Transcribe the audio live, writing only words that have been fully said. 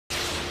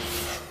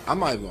I'm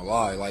not even gonna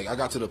lie. Like, I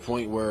got to the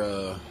point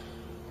where,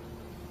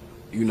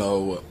 you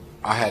know,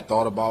 I had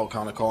thought about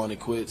kind of calling it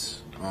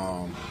quits,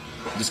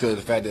 just because of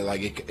the fact that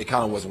like it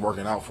kind of wasn't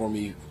working out for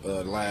me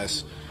for the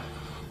last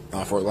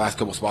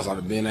couple spots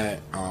I've been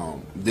at.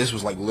 This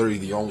was like literally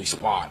the only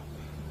spot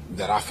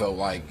that I felt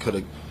like could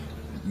have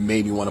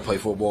made me want to play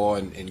football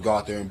and go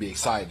out there and be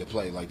excited to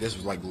play. Like, this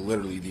was like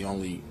literally the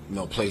only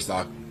place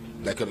that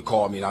could have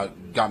called me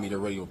and got me there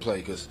ready to play,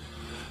 because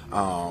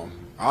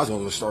I was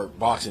going to start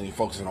boxing and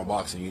focusing on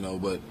boxing,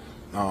 but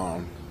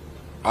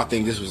I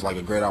think this was like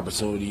a great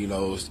opportunity.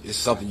 It's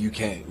something you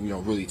can't,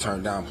 really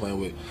turn down,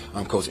 playing with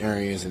Coach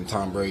Arians and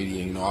Tom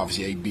Brady and,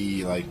 obviously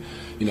AB. Like,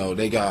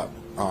 they got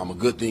a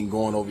good thing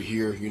going over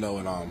here,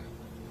 and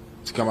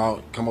to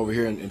come over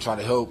here and try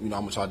to help, I'm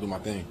going to try to do my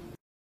thing.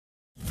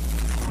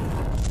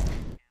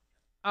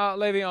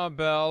 Le'Veon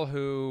Bell,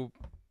 who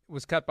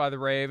was cut by the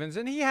Ravens,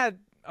 and he had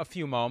a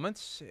few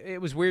moments.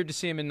 It was weird to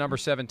see him in number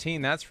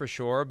 17, that's for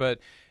sure. But,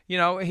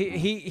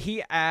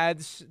 he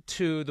adds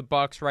to the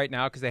Bucs right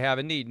now because they have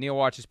a need. Neil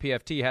Watch's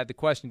PFT had the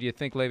question, do you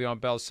think Le'Veon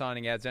Bell's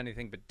signing adds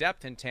anything but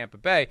depth in Tampa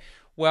Bay?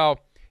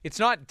 Well, it's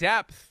not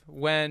depth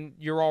when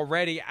you're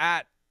already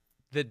at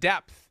the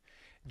depth.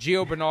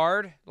 Gio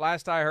Bernard,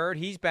 last I heard,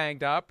 he's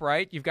banged up,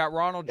 right? You've got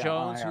Ronald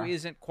Jones, who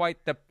isn't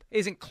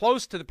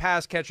close to the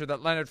pass catcher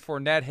that Leonard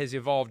Fournette has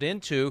evolved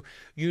into.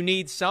 You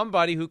need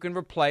somebody who can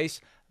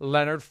replace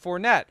Leonard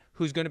Fournette,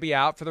 who's going to be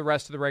out for the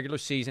rest of the regular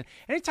season.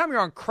 Anytime you're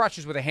on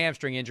crutches with a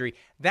hamstring injury,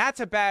 that's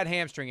a bad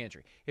hamstring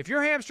injury. If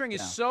your hamstring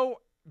is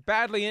so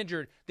badly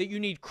injured that you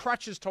need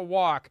crutches to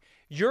walk,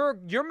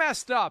 you're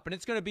messed up, and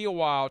it's going to be a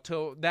while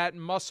till that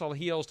muscle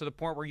heals to the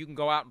point where you can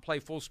go out and play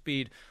full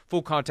speed,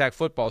 full contact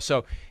football.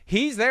 So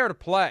he's there to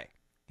play.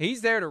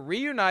 He's there to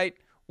reunite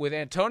with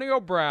Antonio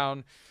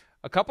Brown,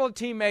 a couple of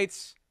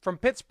teammates from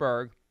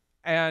Pittsburgh,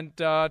 and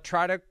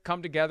try to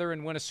come together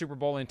and win a Super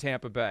Bowl in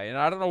Tampa Bay. And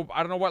I don't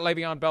know what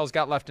Le'Veon Bell's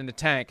got left in the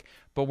tank,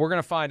 but we're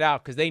going to find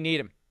out because they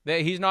need him.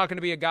 He's not going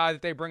to be a guy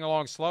that they bring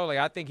along slowly.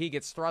 I think he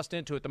gets thrust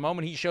into it. The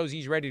moment he shows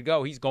he's ready to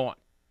go, he's gone.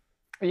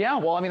 Yeah,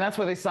 well, I mean, that's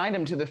why they signed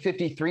him to the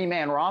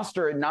 53-man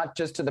roster and not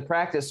just to the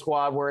practice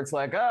squad where it's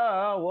like,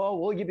 oh, well,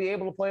 will you be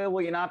able to play?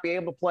 Will you not be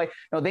able to play?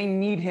 No, they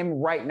need him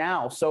right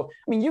now. So,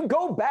 I mean, you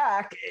go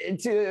back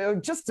to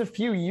just a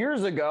few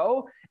years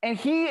ago, and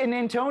he and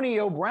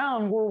Antonio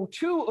Brown were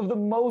two of the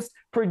most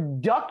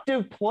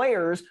productive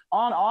players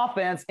on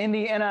offense in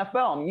the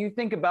NFL. I mean, you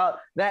think about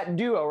that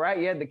duo, right?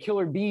 You had the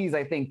Killer Bees,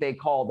 I think they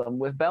called them,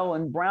 with Bell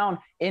and Brown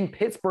in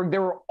Pittsburgh. They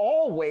were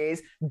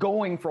always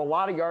going for a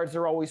lot of yards.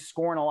 They're always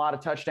scoring a lot of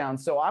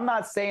touchdowns. So I'm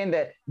not saying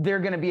that they're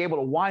going to be able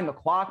to wind the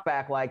clock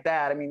back like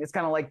that. I mean, it's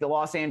kind of like the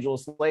Los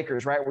Angeles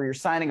Lakers, right? Where you're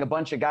signing a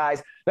bunch of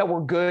guys that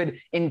were good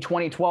in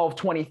 2012,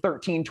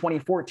 2013,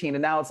 2014.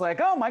 And now it's like,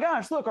 oh my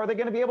gosh, look, are they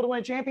going to be able to win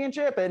a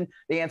championship? And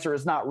the answer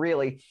is not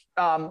really.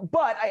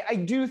 But I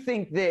do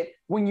think that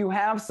when you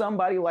have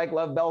somebody like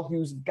Lev Bell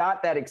who's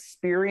got that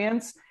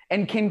experience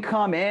and can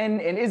come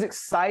in and is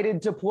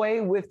excited to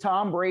play with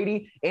Tom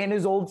Brady and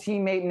his old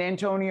teammate and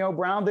Antonio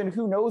Brown, then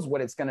who knows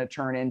what it's going to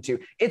turn into.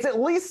 It's at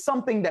least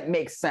something that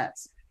makes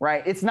sense,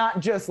 right? It's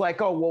not just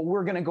like, oh, well,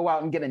 we're going to go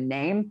out and get a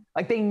name.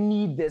 Like, they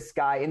need this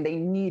guy and they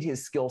need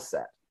his skill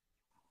set.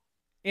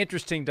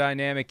 Interesting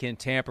dynamic in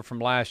Tampa from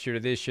last year to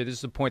this year. This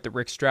is the point that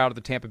Rick Stroud of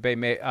the Tampa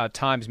Bay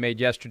Times made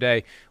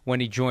yesterday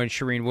when he joined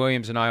Shireen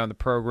Williams and I on the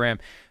program.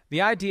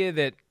 The idea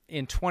that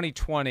in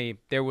 2020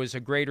 there was a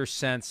greater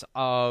sense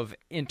of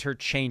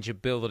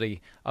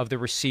interchangeability of the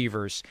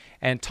receivers,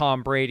 and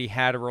Tom Brady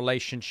had a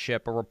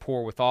relationship, a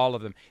rapport with all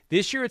of them.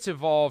 This year it's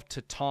evolved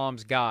to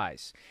Tom's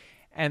guys,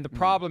 and the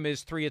problem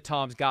is three of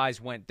Tom's guys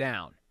went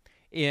down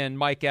in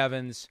Mike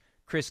Evans,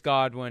 Chris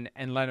Godwin,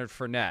 and Leonard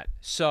Fournette.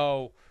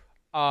 So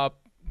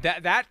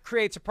that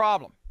creates a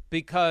problem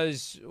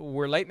because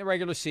we're late in the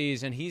regular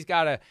season. He's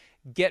got to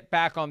get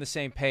back on the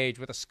same page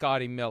with a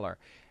Scotty Miller.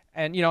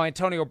 And,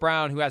 Antonio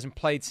Brown, who hasn't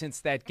played since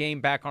that game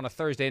back on a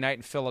Thursday night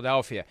in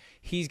Philadelphia,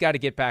 he's got to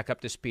get back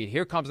up to speed.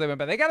 Here comes Le'Veon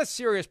Bell. They got a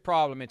serious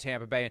problem in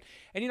Tampa Bay.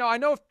 And I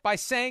know by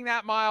saying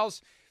that,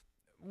 Myles,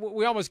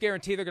 we almost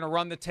guarantee they're going to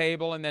run the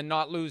table and then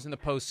not lose in the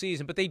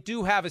postseason. But they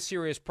do have a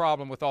serious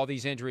problem with all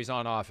these injuries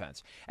on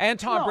offense. And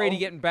Tom Brady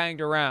getting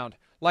banged around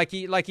like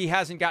he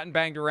hasn't gotten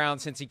banged around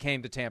since he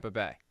came to Tampa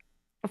Bay.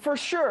 For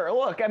sure.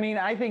 Look, I mean,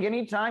 I think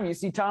anytime you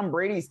see Tom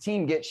Brady's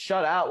team get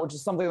shut out, which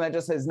is something that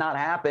just has not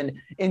happened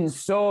in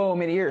so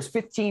many years,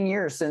 15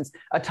 years since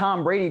a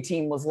Tom Brady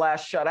team was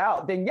last shut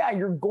out, then yeah,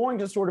 you're going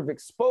to sort of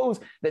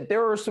expose that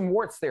there are some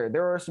warts there.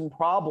 There are some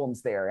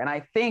problems there. And I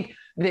think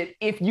that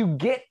if you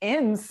get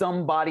in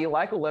somebody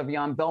like a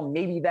Le'Veon Bell,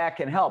 maybe that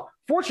can help.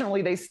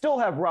 Fortunately, they still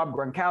have Rob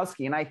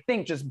Gronkowski, and I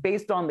think just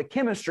based on the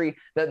chemistry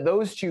that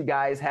those two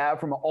guys have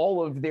from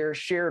all of their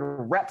shared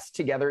reps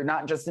together,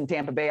 not just in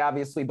Tampa Bay,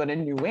 obviously, but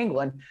in New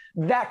England,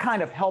 that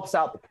kind of helps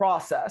out the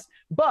process.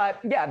 But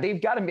yeah, they've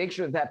got to make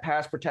sure that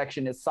pass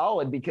protection is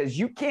solid because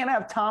you can't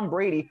have Tom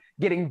Brady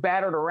getting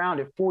battered around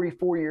at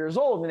 44 years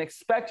old and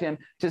expect him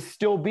to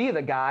still be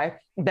the guy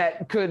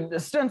that could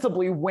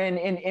ostensibly win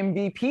an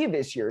MVP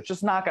this year. It's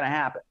just not going to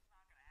happen.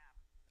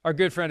 Our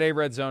good friend A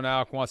Red Zone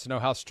Alc wants to know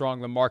how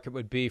strong the market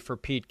would be for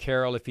Pete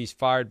Carroll if he's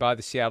fired by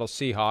the Seattle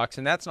Seahawks,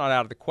 and that's not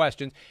out of the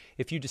question.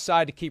 If you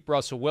decide to keep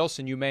Russell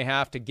Wilson, you may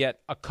have to get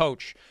a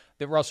coach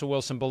that Russell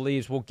Wilson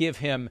believes will give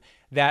him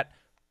that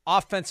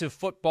offensive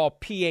football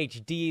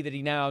PhD that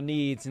he now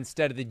needs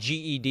instead of the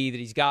GED that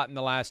he's got in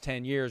the last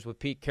 10 years with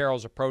Pete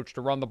Carroll's approach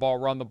to run the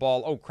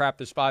ball. Oh, crap,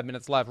 there's 5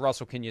 minutes left.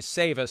 Russell, can you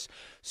save us?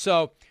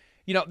 So,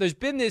 there's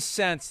been this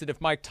sense that if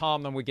Mike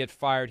Tomlin would get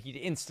fired, he'd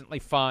instantly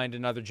find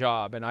another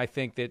job. And I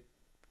think that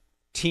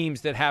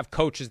teams that have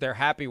coaches they're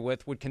happy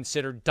with would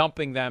consider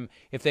dumping them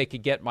if they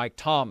could get Mike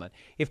Tomlin.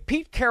 If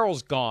Pete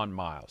Carroll's gone,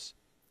 Myles,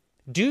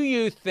 do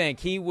you think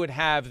he would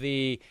have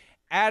the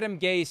Adam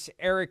Gase,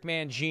 Eric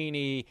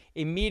Mangini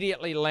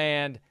immediately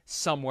land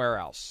somewhere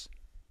else?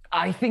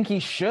 I think he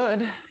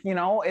should.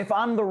 If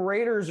I'm the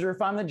Raiders or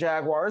if I'm the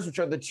Jaguars, which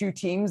are the two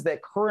teams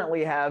that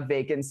currently have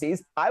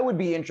vacancies, I would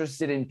be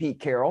interested in Pete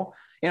Carroll.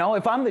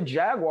 If I'm the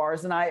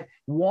Jaguars and I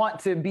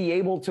want to be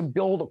able to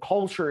build a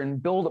culture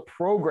and build a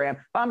program,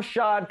 if I'm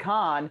Shad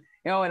Khan,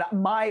 and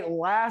my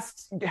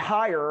last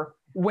hire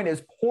went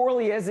as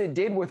poorly as it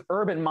did with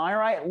Urban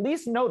Meyer, I at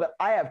least know that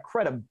I have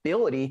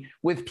credibility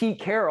with Pete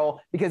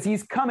Carroll because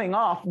he's coming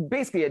off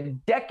basically a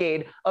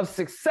decade of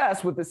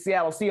success with the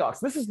Seattle Seahawks.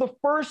 This is the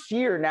first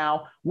year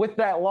now with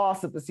that loss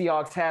that the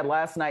Seahawks had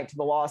last night to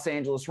the Los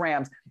Angeles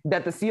Rams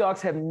that the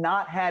Seahawks have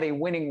not had a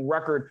winning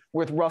record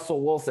with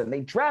Russell Wilson.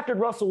 They drafted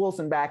Russell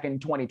Wilson back in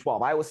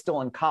 2012. I was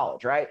still in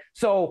college, right?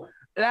 So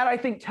that, I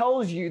think,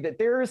 tells you that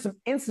there is some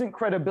instant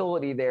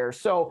credibility there.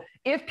 So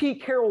if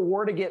Pete Carroll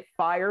were to get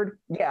fired,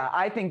 yeah,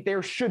 I think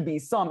there should be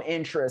some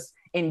interest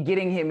in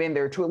getting him in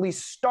there to at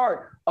least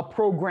start a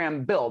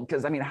program build.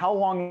 Because, how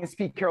long is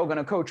Pete Carroll going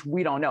to coach?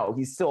 We don't know.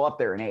 He's still up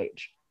there in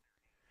age.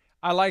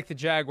 I like the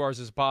Jaguars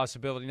as a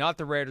possibility. Not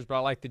the Raiders, but I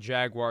like the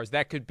Jaguars.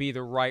 That could be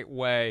the right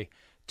way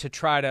to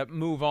try to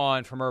move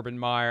on from Urban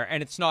Meyer.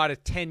 And it's not a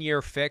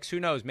 10-year fix. Who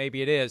knows?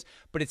 Maybe it is.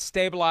 But it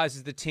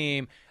stabilizes the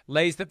team,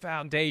 lays the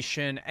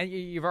foundation. And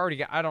you've already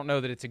got, I don't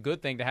know that it's a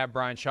good thing to have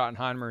Brian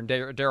Schottenheimer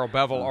and Darrell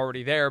Bevell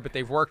already there, but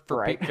they've worked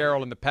for Pete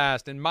Carroll in the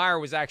past. And Meyer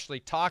was actually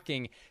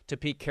talking to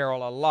Pete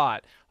Carroll a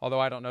lot, although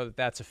I don't know that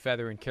that's a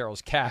feather in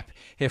Carroll's cap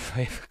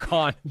if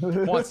Khan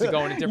wants to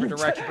go in a different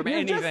direction from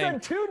anything. You just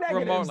said two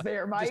negatives remotely.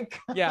 There,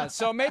 Mike.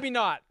 So maybe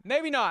not.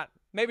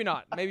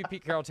 Maybe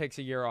Pete Carroll takes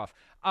a year off.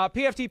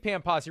 PFT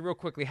Pan Posse, real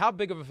quickly, how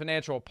big of a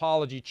financial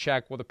apology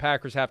check will the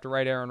Packers have to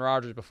write Aaron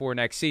Rodgers before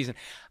next season?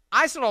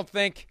 I still don't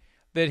think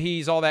that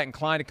he's all that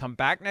inclined to come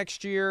back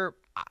next year.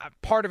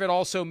 Part of it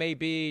also may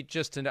be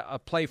just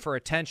a play for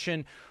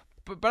attention.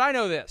 But I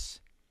know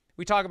this.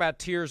 We talk about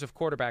tiers of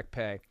quarterback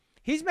pay.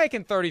 He's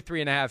making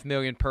 $33.5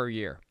 million per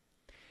year.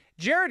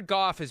 Jared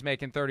Goff is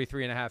making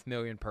 $33.5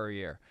 million per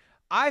year.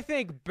 I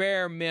think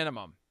bare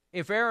minimum,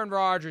 if Aaron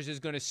Rodgers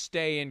is going to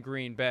stay in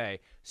Green Bay,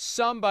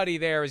 somebody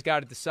there has got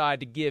to decide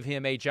to give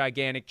him a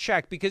gigantic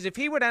check, because if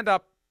he would end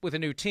up with a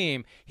new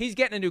team, he's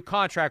getting a new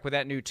contract with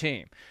that new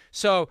team.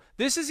 So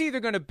this is either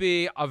going to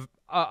be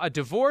a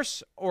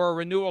divorce or a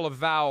renewal of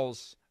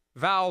vows.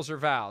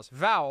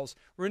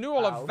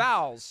 Renewal of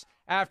vows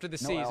after the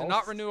season.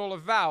 Not renewal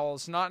of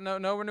vows.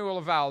 No renewal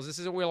of vows. This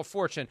is a Wheel of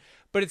Fortune.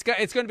 But it's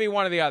going to be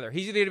one or the other.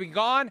 He's either going to be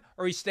gone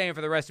or he's staying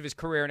for the rest of his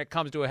career, and it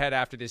comes to a head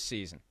after this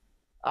season.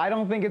 I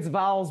don't think it's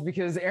vowels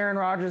because Aaron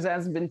Rodgers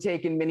hasn't been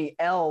taking many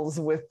L's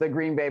with the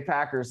Green Bay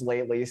Packers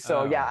lately.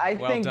 So, I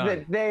think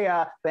that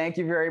they thank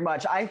you very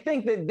much. I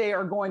think that they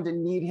are going to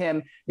need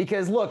him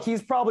because, look,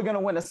 he's probably going to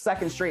win a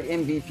second straight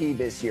MVP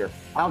this year.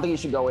 I don't think he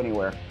should go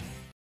anywhere.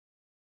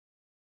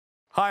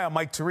 Hi, I'm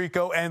Mike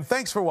Tirico, and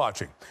thanks for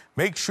watching.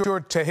 Make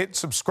sure to hit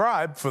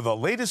subscribe for the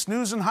latest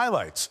news and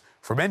highlights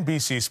from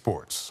NBC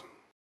Sports.